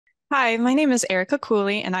Hi, my name is Erika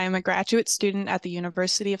Cooley, and I am a graduate student at the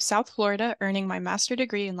University of South Florida, earning my master's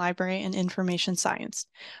degree in Library and Information Science.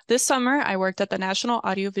 This summer, I worked at the National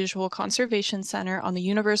Audiovisual Conservation Center on the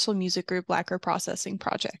Universal Music Group lacquer processing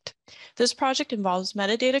project. This project involves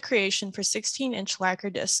metadata creation for 16-inch lacquer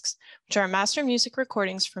discs, which are master music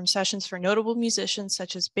recordings from sessions for notable musicians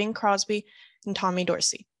such as Bing Crosby and Tommy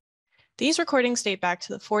Dorsey. These recordings date back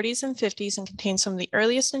to the 40s and 50s and contain some of the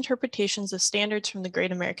earliest interpretations of standards from the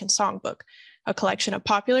Great American Songbook, a collection of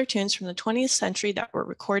popular tunes from the 20th century that were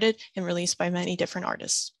recorded and released by many different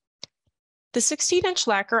artists. The 16-inch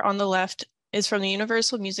lacquer on the left is from the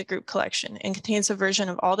Universal Music Group collection and contains a version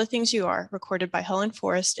of All the Things You Are recorded by Helen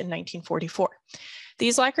Forrest in 1944.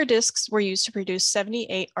 These lacquer discs were used to produce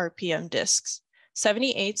 78 RPM discs.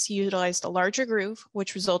 78s utilized a larger groove,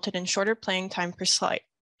 which resulted in shorter playing time per slide,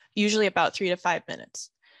 usually about 3 to 5 minutes.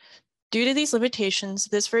 Due to these limitations,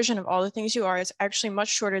 this version of All the Things You Are is actually much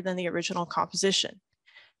shorter than the original composition.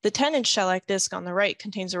 The 10-inch shellac disc on the right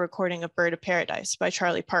contains a recording of Bird of Paradise by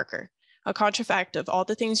Charlie Parker, a contrafact of All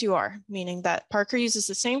the Things You Are, meaning that Parker uses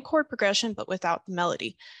the same chord progression but without the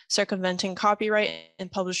melody, circumventing copyright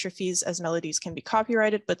and publisher fees, as melodies can be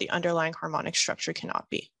copyrighted, but the underlying harmonic structure cannot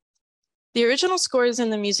be. The original score is in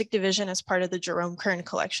the music division as part of the Jerome Kern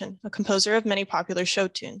collection, a composer of many popular show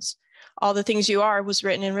tunes. All the Things You Are was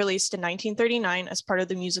written and released in 1939 as part of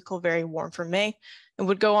the musical Very Warm for May, and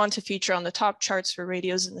would go on to feature on the top charts for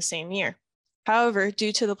radios in the same year. However,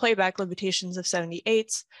 due to the playback limitations of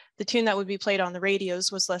 78s, the tune that would be played on the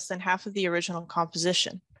radios was less than half of the original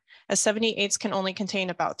composition, as 78s can only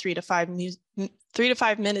contain about 3 to 5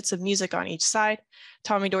 minutes of music on each side.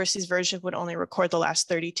 Tommy Dorsey's version would only record the last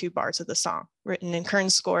 32 bars of the song, written in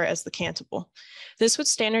Kern's score as the cantable. This would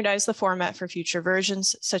standardize the format for future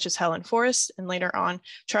versions, such as Helen Forrest, and later on,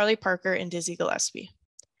 Charlie Parker and Dizzy Gillespie.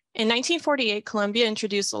 In 1948, Columbia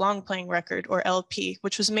introduced a long-playing record, or LP,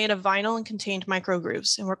 which was made of vinyl and contained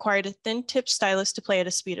microgrooves and required a thin-tip stylus to play at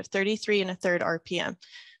a speed of 33 1/3 RPM,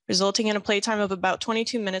 resulting in a playtime of about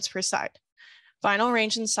 22 minutes per side. Vinyl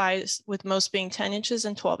ranged in size, with most being 10 inches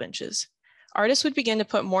and 12 inches. Artists would begin to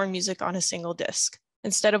put more music on a single disc.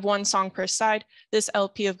 Instead of one song per side, this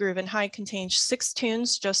LP of Groove and High contains 6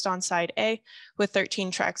 tunes just on side A, with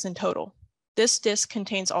 13 tracks in total. This disc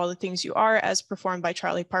contains All the Things You Are, as performed by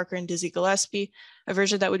Charlie Parker and Dizzy Gillespie, a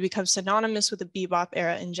version that would become synonymous with the bebop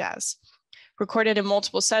era in jazz. Recorded in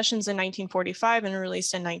multiple sessions in 1945 and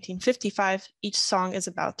released in 1955, each song is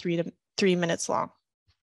about 3 minutes long.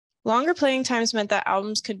 Longer playing times meant that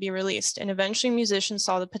albums could be released, and eventually musicians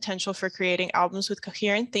saw the potential for creating albums with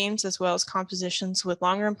coherent themes as well as compositions with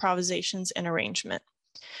longer improvisations and arrangement.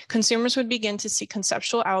 Consumers would begin to see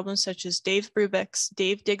conceptual albums such as Dave Brubeck's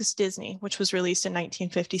Dave Digs Disney, which was released in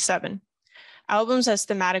 1957. Albums as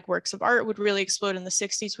thematic works of art would really explode in the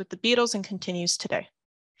 60s with the Beatles and continues today.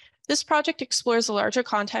 This project explores the larger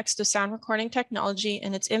context of sound recording technology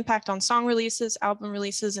and its impact on song releases, album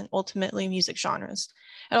releases, and ultimately music genres.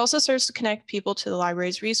 It also serves to connect people to the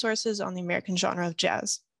library's resources on the American genre of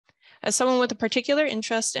jazz. As someone with a particular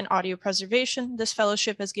interest in audio preservation, this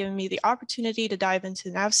fellowship has given me the opportunity to dive into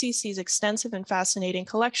NAVCC's extensive and fascinating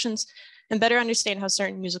collections and better understand how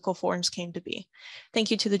certain musical forms came to be. Thank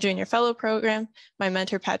you to the Junior Fellow Program, my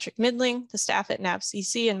mentor Patrick Midling, the staff at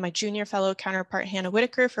NAVCC, and my Junior Fellow counterpart Hannah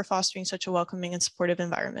Whitaker for fostering such a welcoming and supportive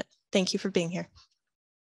environment. Thank you for being here.